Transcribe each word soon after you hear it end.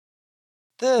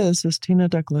This is Tina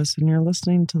Douglas, and you're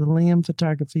listening to the Liam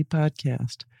Photography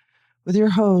Podcast with your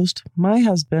host, my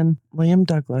husband, Liam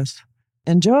Douglas.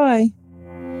 Enjoy!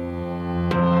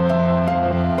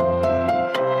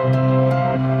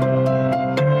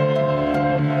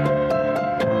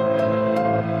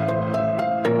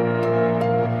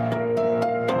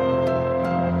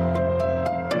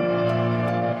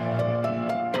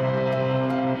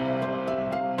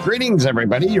 Greetings,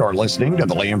 everybody. You're listening to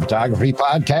the Liam Photography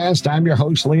Podcast. I'm your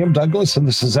host, Liam Douglas, and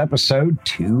this is episode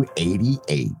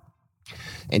 288.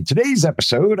 In today's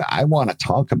episode, I want to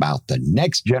talk about the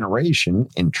next generation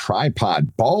in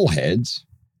tripod ball heads,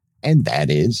 and that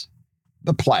is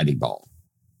the Plattyball.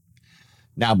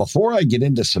 Now, before I get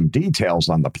into some details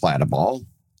on the Plattyball,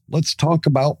 let's talk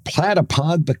about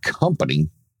Platypod, the company,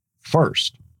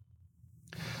 first.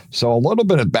 So a little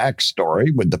bit of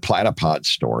backstory with the Platypod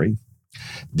story.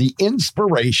 The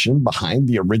inspiration behind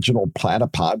the original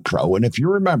Platypod Pro, and if you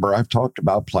remember, I've talked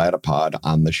about Platypod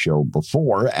on the show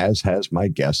before, as has my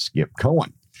guest Skip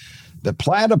Cohen. The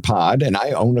Platypod, and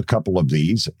I own a couple of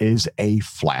these, is a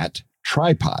flat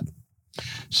tripod.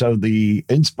 So the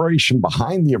inspiration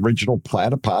behind the original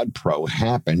Platypod Pro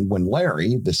happened when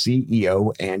Larry, the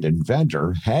CEO and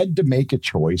inventor, had to make a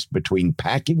choice between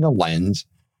packing a lens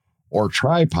or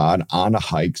tripod on a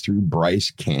hike through Bryce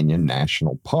Canyon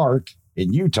National Park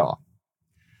in Utah.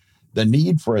 The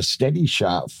need for a steady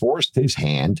shot forced his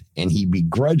hand, and he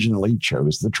begrudgingly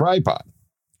chose the tripod.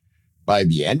 By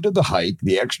the end of the hike,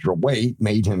 the extra weight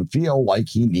made him feel like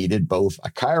he needed both a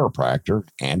chiropractor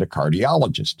and a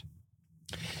cardiologist.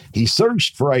 He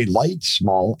searched for a light,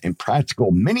 small, and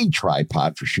practical mini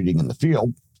tripod for shooting in the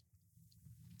field,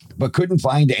 but couldn't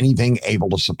find anything able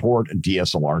to support a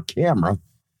DSLR camera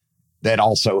that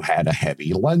also had a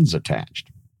heavy lens attached.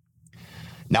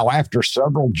 Now, after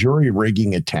several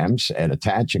jury-rigging attempts at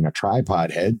attaching a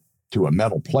tripod head to a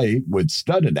metal plate with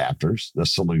stud adapters, the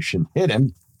solution hit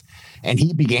him, and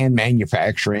he began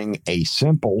manufacturing a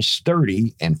simple,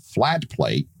 sturdy, and flat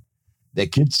plate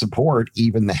that could support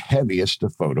even the heaviest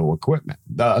of photo equipment.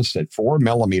 Thus, at 4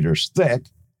 millimeters thick,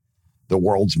 the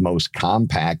world's most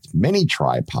compact mini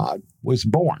tripod was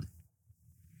born.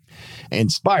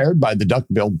 Inspired by the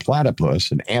duck-billed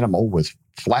platypus, an animal with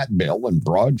flat bill and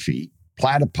broad feet,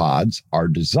 platypods are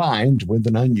designed with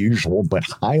an unusual but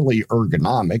highly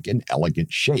ergonomic and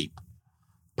elegant shape,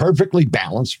 perfectly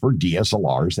balanced for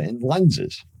DSLRs and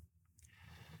lenses.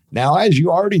 Now, as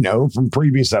you already know from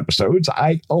previous episodes,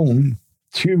 I own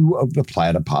 2 of the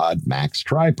Platypod Max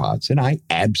tripods, and I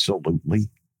absolutely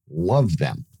love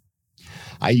them.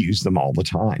 I use them all the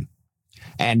time.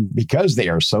 And because they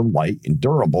are so light and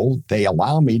durable, they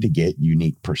allow me to get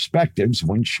unique perspectives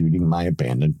when shooting my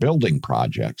abandoned building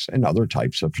projects and other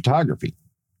types of photography.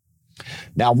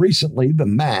 Now, recently, the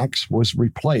Max was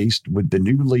replaced with the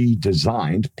newly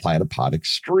designed Platypod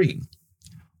Extreme,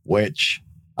 which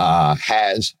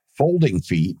has folding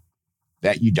feet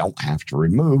that you don't have to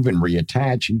remove and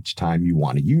reattach each time you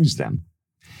want to use them.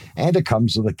 And it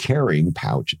comes with a carrying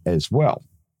pouch as well.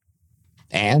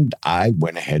 And I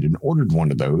went ahead and ordered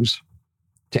one of those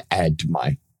to add to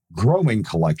my growing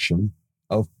collection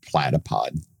of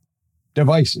Platypod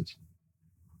devices.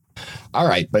 All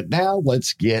right, but now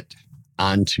let's get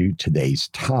on to today's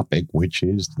topic, which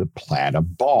is the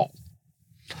Platyball,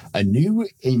 a new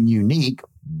and unique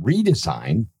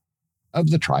redesign of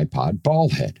the tripod ball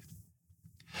head.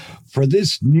 For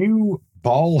this new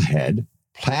ball head,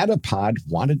 Platypod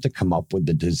wanted to come up with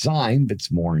a design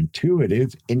that's more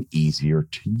intuitive and easier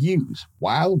to use,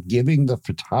 while giving the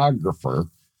photographer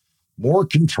more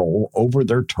control over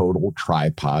their total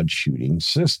tripod shooting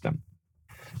system.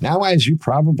 Now, as you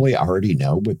probably already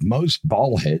know, with most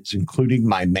ball heads, including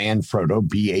my Manfrotto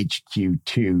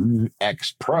BHQ2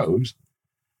 X Pros,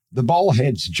 the ball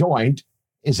head's joint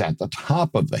is at the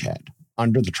top of the head,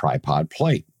 under the tripod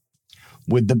plate,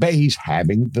 with the base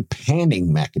having the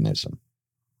panning mechanism.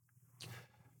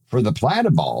 For the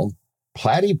Platyball,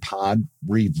 Platypod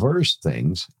reversed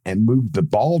things and moved the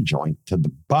ball joint to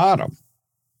the bottom,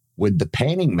 with the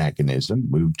panning mechanism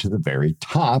moved to the very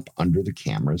top under the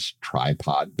camera's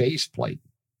tripod base plate.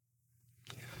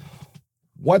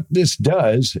 What this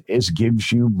does is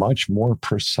gives you much more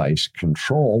precise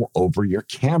control over your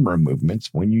camera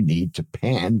movements when you need to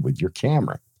pan with your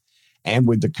camera. And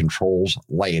with the controls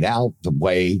laid out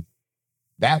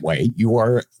that way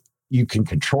you can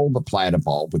control the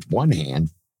Platyball with one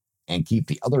hand and keep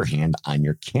the other hand on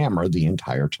your camera the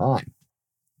entire time.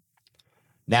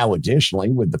 Now, additionally,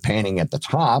 with the panning at the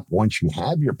top, once you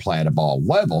have your Platyball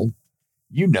level,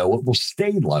 you know it will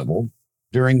stay level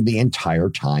during the entire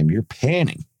time you're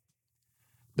panning.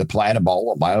 The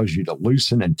Plataball allows you to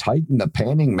loosen and tighten the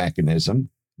panning mechanism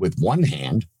with one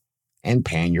hand and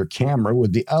pan your camera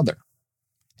with the other.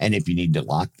 And if you need to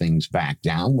lock things back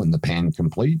down when the pan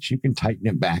completes, you can tighten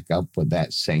it back up with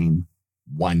that same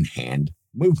one hand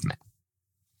movement.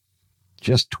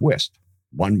 Just twist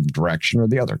one direction or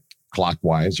the other,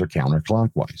 clockwise or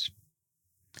counterclockwise.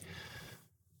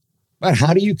 But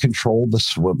how do you control the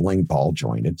swiveling ball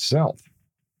joint itself?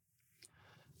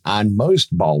 On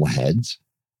most ball heads,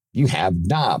 you have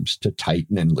knobs to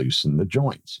tighten and loosen the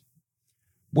joints,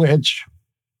 which,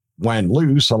 when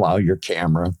loose, allow your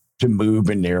camera to move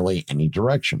in nearly any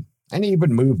direction and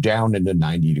even move down into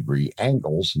 90-degree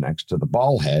angles next to the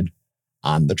ball head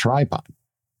on the tripod.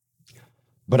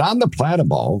 But on the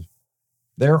Plataball,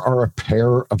 there are a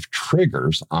pair of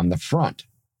triggers on the front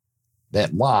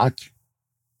that lock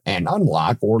and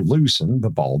unlock or loosen the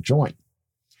ball joint.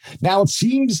 Now, it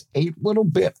seems a little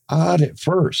bit odd at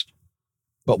first,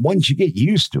 but once you get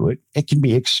used to it, it can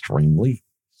be extremely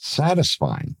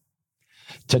satisfying.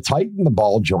 To tighten the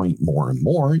ball joint more and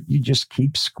more, you just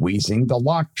keep squeezing the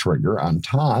lock trigger on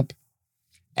top.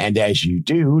 And as you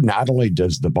do, not only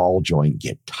does the ball joint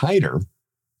get tighter,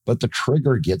 but the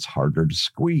trigger gets harder to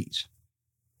squeeze.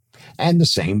 And the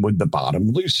same with the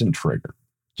bottom loosen trigger.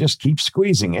 Just keep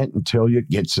squeezing it until it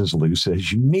gets as loose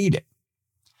as you need it.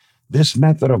 This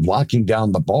method of locking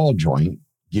down the ball joint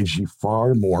gives you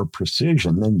far more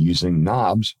precision than using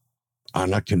knobs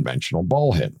on a conventional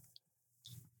ball head.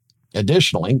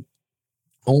 Additionally,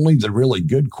 only the really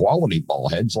good quality ball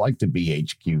heads like the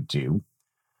BHQ2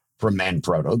 from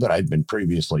Manfrotto that I'd been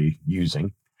previously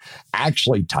using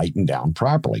actually tighten down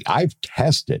properly. I've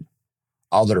tested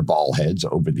other ball heads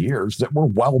over the years that were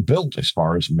well built as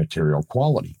far as material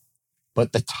quality,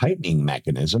 but the tightening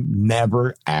mechanism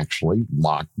never actually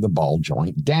locked the ball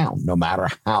joint down, no matter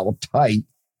how tight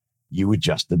you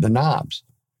adjusted the knobs.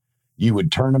 You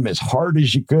would turn them as hard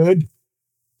as you could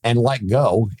and let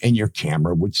go, and your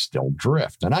camera would still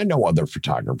drift. And I know other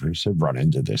photographers have run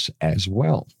into this as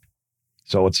well.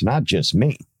 So it's not just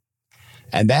me.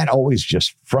 And that always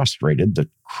just frustrated the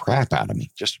crap out of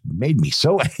me. Just made me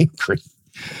so angry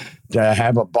to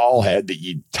have a ball head that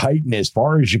you tighten as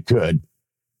far as you could,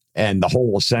 and the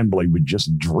whole assembly would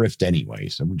just drift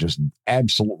anyways. It would just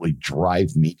absolutely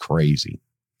drive me crazy.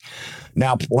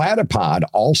 Now, Platypod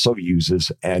also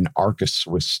uses an Arca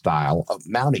Swiss style of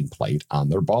mounting plate on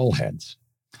their ball heads,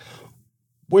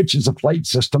 which is a plate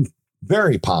system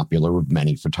very popular with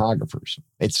many photographers.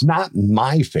 It's not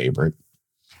my favorite,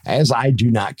 as I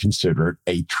do not consider it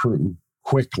a true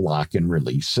quick lock and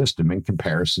release system in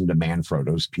comparison to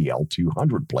Manfrotto's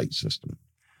PL200 plate system,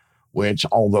 which,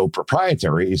 although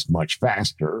proprietary, is much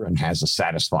faster and has a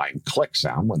satisfying click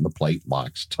sound when the plate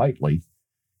locks tightly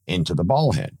into the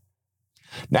ball head.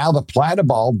 Now, the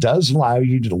Plataball does allow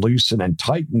you to loosen and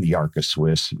tighten the Arca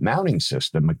Swiss mounting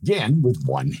system again with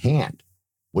one hand,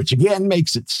 which again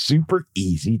makes it super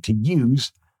easy to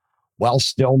use while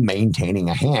still maintaining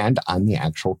a hand on the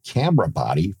actual camera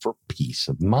body for peace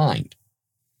of mind.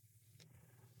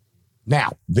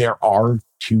 Now, there are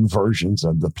two versions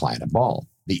of the Plataball,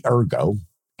 the Ergo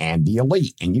and the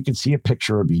Elite, and you can see a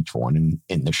picture of each one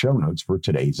in the show notes for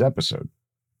today's episode.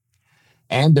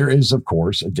 And there is, of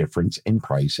course, a difference in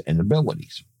price and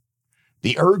abilities.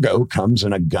 The Ergo comes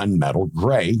in a gunmetal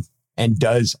gray and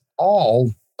does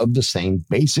all of the same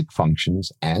basic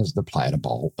functions as the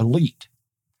Plataball Elite.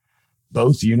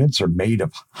 Both units are made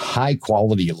of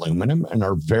high-quality aluminum and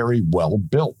are very well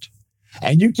built.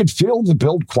 And you can feel the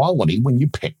build quality when you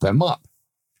pick them up.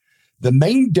 The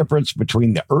main difference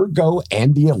between the Ergo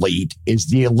and the Elite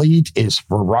is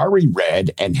Ferrari red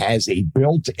and has a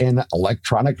built-in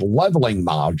electronic leveling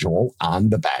module on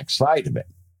the back side of it.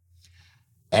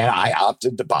 And I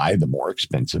opted to buy the more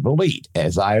expensive Elite,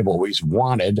 as I have always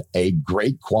wanted a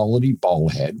great quality ball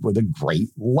head with a great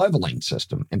leveling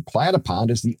system. And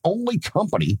Platypod is the only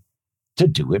company to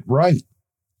do it right.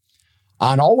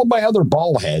 On all of my other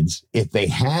ball heads, if they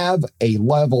have a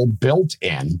level built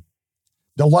in,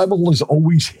 the level is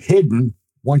always hidden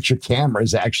once your camera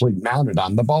is actually mounted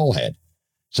on the ball head.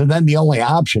 So then the only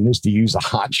option is to use a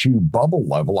hot shoe bubble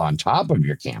level on top of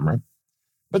your camera.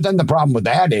 But then the problem with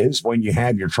that is when you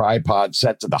have your tripod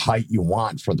set to the height you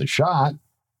want for the shot,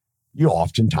 you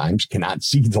oftentimes cannot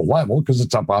see the level because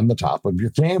it's up on the top of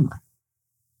your camera.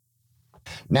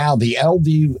 Now, the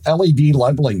LED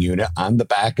leveling unit on the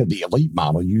back of the Elite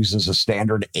model uses a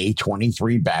standard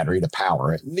A23 battery to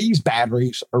power it. And these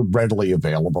batteries are readily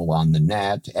available on the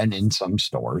net and in some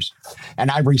stores. And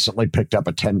I recently picked up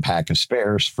a 10-pack of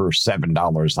spares for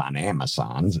 $7 on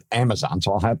Amazon,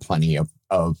 so I'll have plenty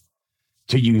of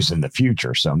to use in the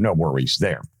future, so no worries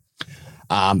there.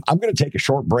 I'm going to take a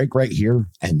short break right here,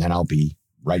 and then I'll be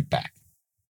right back.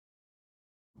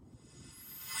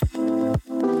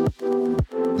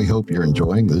 We hope you're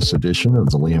enjoying this edition of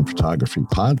the Liam Photography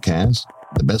Podcast.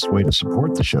 The best way to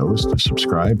support the show is to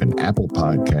subscribe in Apple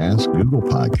Podcasts, Google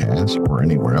Podcasts, or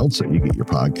anywhere else that you get your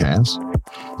podcasts.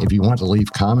 If you want to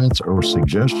leave comments or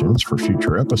suggestions for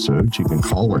future episodes, you can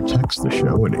call or text the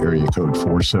show at area code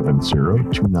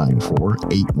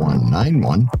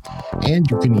 470-294-8191. And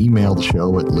you can email the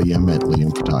show at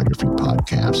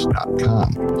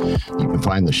liam@liamphotographypodcast.com. You can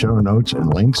find the show notes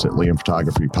and links at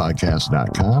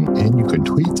liamphotographypodcast.com, and you can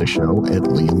tweet the show at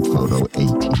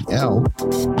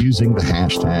liamphotoatl using the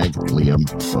hashtag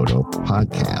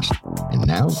LiamPhotoPodcast. And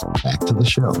now, back to the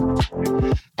show.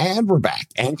 And we're back.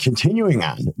 And continuing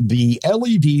on, the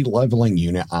LED leveling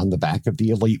unit on the back of the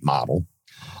Elite model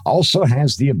also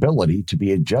has the ability to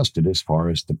be adjusted as far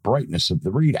as the brightness of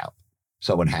the readout.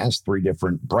 So it has 3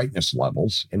 different brightness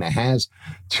levels, and it has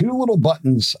 2 little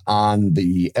buttons on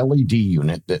the LED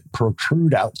unit that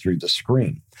protrude out through the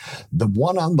screen. The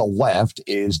one on the left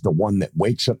is the one that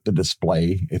wakes up the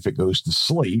display if it goes to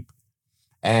sleep,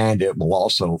 and it will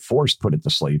also force put it to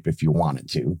sleep if you want it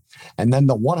to. And then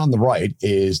the one on the right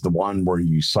is the one where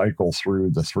you cycle through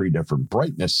the 3 different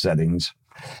brightness settings.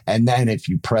 And then if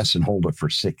you press and hold it for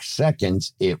 6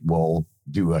 seconds, it will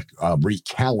do a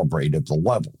recalibrate of the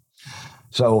level.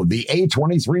 So the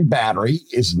A23 battery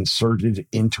is inserted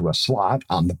into a slot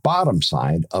on the bottom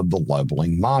side of the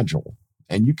leveling module.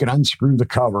 And you can unscrew the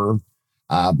cover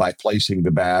by placing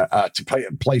to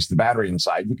place the battery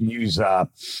inside. You can use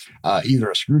either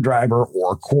a screwdriver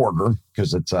or a quarter,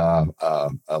 because it's a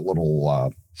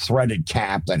little threaded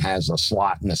cap that has a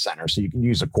slot in the center. So you can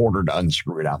use a quarter to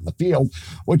unscrew it out in the field,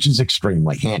 which is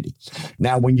extremely handy.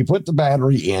 Now, when you put the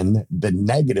battery in, the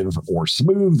negative or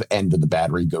smooth end of the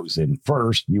battery goes in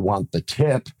first. You want the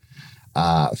tip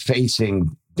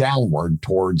facing downward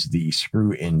towards the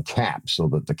screw in cap so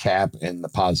that the cap and the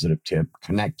positive tip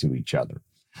connect to each other.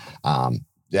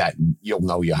 That you'll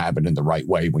know you have it in the right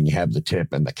way when you have the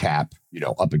tip and the cap,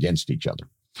 up against each other.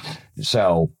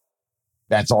 So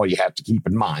that's all you have to keep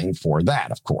in mind for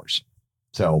that, of course.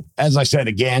 So as I said,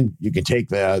 again, you can take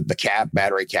the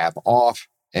battery cap off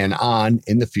and on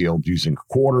in the field using a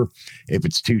quarter if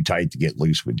it's too tight to get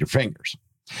loose with your fingers.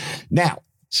 Now,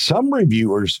 some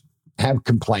reviewers have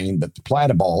complained that the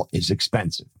Plataball is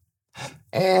expensive.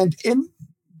 And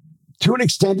to an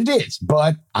extent it is,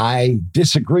 but I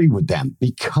disagree with them,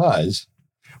 because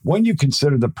when you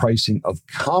consider the pricing of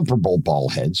comparable ball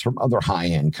heads from other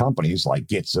high-end companies like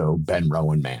Gitzo,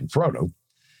 Benro, and Manfrotto,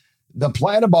 the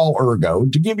Plataball Ergo,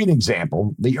 to give you an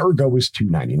example, the Ergo is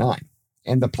 $299,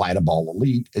 and the Plataball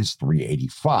Elite is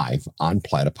 $385 on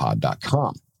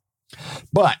Platypod.com.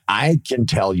 But I can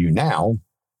tell you now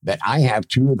that I have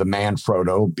 2 of the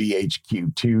Manfrotto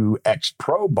BHQ2 X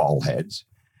Pro ball heads,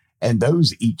 and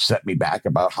those each set me back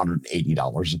about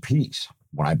 $180 a piece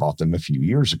when I bought them a few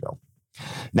years ago.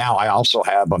 Now, I also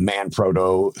have a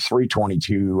Manfrotto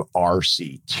 322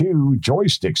 RC2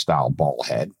 joystick style ball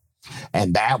head,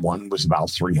 and that one was about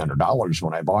 $300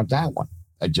 when I bought that one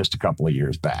just a couple of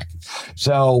years back.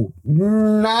 So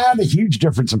not a huge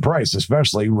difference in price,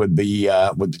 especially with the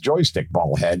joystick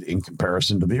ball head in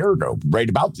comparison to the Ergo, right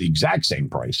about the exact same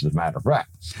price, as a matter of fact.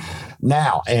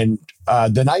 Now, and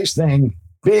the nice thing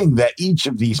being that each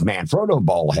of these Manfrotto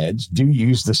ball heads do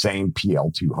use the same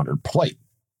PL200 plate.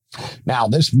 Now,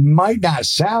 this might not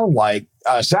sound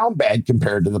bad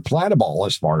compared to the Plataball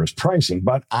as far as pricing,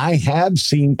 but I have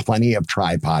seen plenty of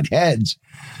tripod heads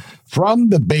from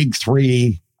the big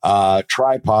 3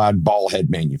 tripod ball head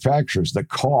manufacturers that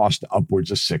cost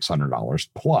upwards of $600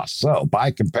 plus. So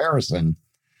by comparison,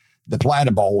 the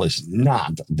Plataball is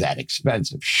not that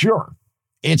expensive. Sure,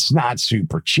 it's not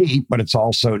super cheap, but it's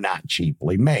also not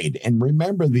cheaply made. And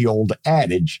remember the old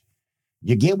adage,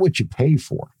 you get what you pay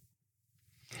for.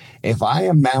 If I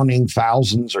am mounting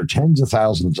thousands or tens of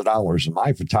thousands of dollars in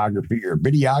my photography or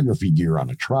videography gear on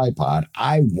a tripod,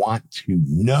 I want to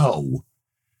know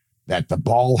that the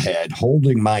ball head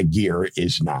holding my gear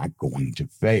is not going to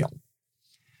fail.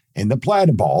 And the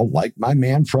Plataball, like my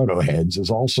Manfrotto heads, is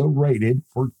also rated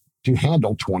to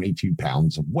handle 22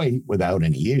 pounds of weight without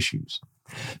any issues.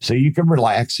 So you can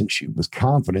relax and shoot with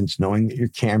confidence knowing that your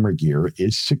camera gear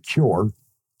is secure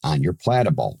on your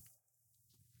Plataball.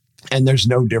 And there's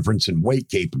no difference in weight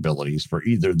capabilities for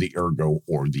either the Ergo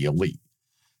or the Elite.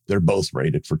 They're both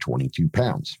rated for 22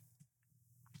 pounds.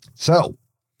 So,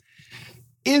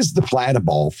 is the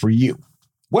Plataball for you?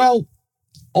 Well,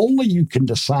 only you can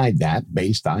decide that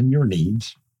based on your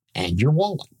needs and your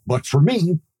wallet. But for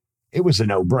me, it was a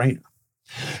no-brainer.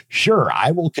 Sure,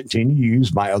 I will continue to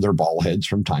use my other ball heads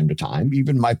from time to time,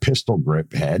 even my pistol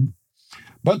grip head,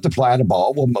 but the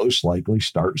Plataball will most likely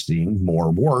start seeing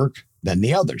more work than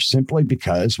the others, simply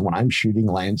because when I'm shooting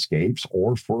landscapes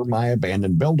or for my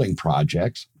abandoned building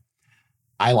projects,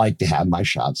 I like to have my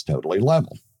shots totally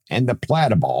level. And the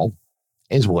Plataball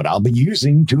is what I'll be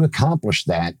using to accomplish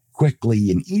that quickly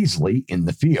and easily in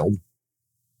the field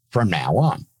from now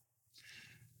on.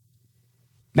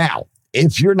 Now,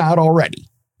 if you're not already,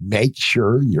 make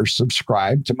sure you're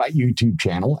subscribed to my YouTube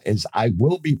channel, as I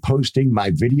will be posting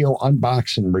my video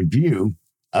unboxing review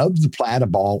of the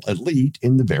Plataball Elite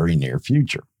in the very near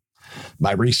future.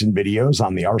 My recent videos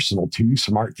on the Arsenal 2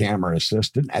 Smart Camera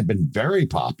Assistant have been very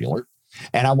popular,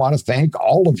 and I want to thank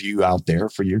all of you out there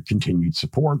for your continued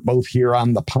support, both here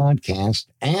on the podcast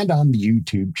and on the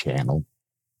YouTube channel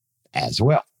as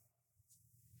well.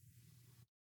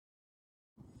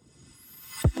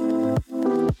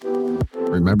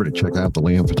 Remember to check out the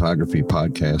Liam Photography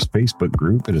Podcast Facebook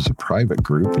group. It is a private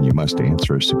group, and you must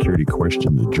answer a security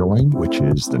question to join, which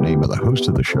is the name of the host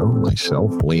of the show,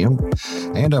 myself, Liam.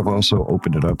 And I've also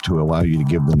opened it up to allow you to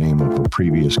give the name of a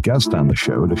previous guest on the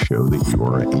show to show that you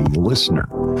are a listener.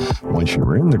 Once you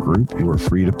are in the group, you are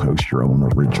free to post your own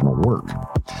original work.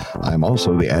 I'm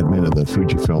also the admin of the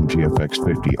Fujifilm GFX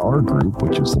 50R group,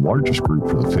 which is the largest group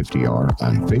for the 50R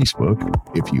on Facebook.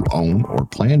 If you own or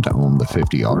plan to own the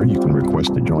 50R, you can request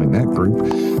to join that group,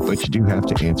 but you do have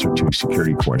to answer 2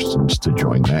 security questions to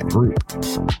join that group.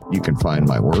 You can find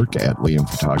my work at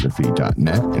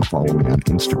liamphotography.net and follow me on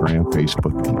Instagram,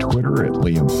 Facebook, and Twitter at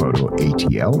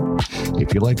liamphotoatl.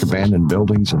 If you like abandoned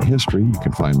buildings and history, you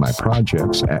can find my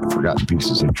projects at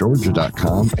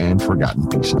forgottenpiecesofgeorgia.com and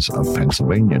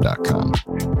forgottenpiecesofpennsylvania.com.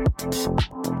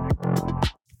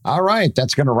 All right,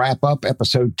 that's going to wrap up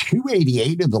episode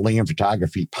 288 of the Liam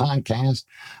Photography Podcast.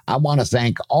 I want to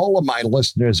thank all of my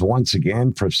listeners once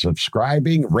again for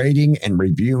subscribing, rating, and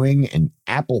reviewing in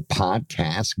Apple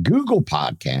Podcasts, Google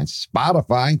Podcasts,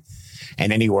 Spotify,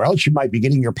 and anywhere else you might be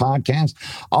getting your podcast.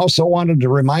 Also wanted to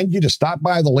remind you to stop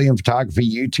by the Liam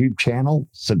Photography YouTube channel,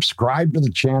 subscribe to the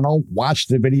channel, watch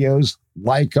the videos,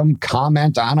 like them,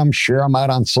 comment on them, share them out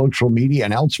on social media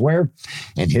and elsewhere,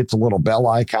 and hit the little bell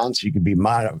icon so you can be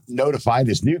notified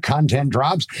as new content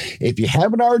drops. If you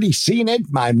haven't already seen it,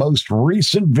 my most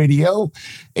recent video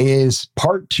is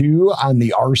part 2 on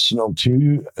the Arsenal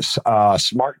 2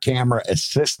 Smart Camera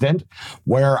Assistant,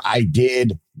 where I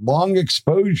did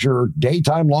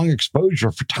daytime long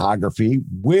exposure photography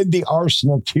with the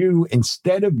Arsenal 2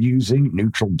 instead of using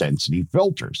neutral density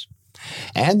filters.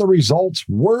 And the results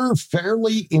were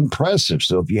fairly impressive.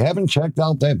 So if you haven't checked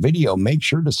out that video, make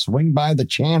sure to swing by the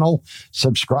channel,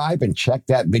 subscribe, and check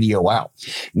that video out.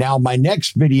 Now, my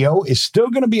next video is still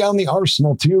going to be on the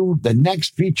Arsenal 2. The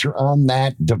next feature on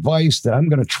that device that I'm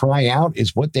going to try out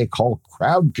is what they call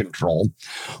crowd control,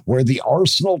 where the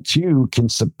Arsenal 2 can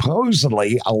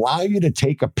supposedly allow you to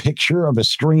take a picture of a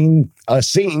scene,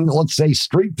 let's say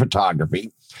street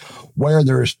photography, where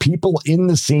there's people in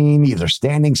the scene, either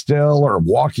standing still or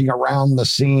walking around the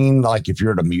scene, like if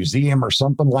you're at a museum or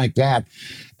something like that.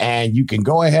 And you can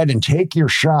go ahead and take your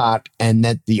shot, and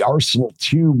that the Arsenal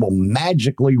 2 will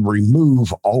magically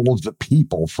remove all of the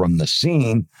people from the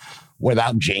scene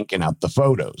without janking up the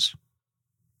photos.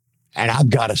 And I've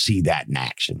got to see that in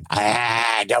action.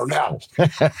 I don't know.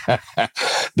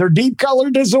 Their deep color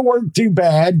doesn't work too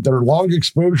bad. Their long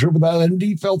exposure without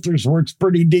ND filters works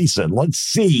pretty decent. Let's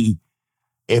see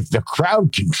if the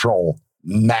crowd control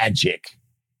magic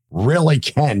really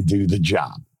can do the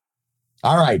job.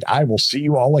 All right, I will see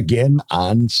you all again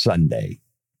on Sunday.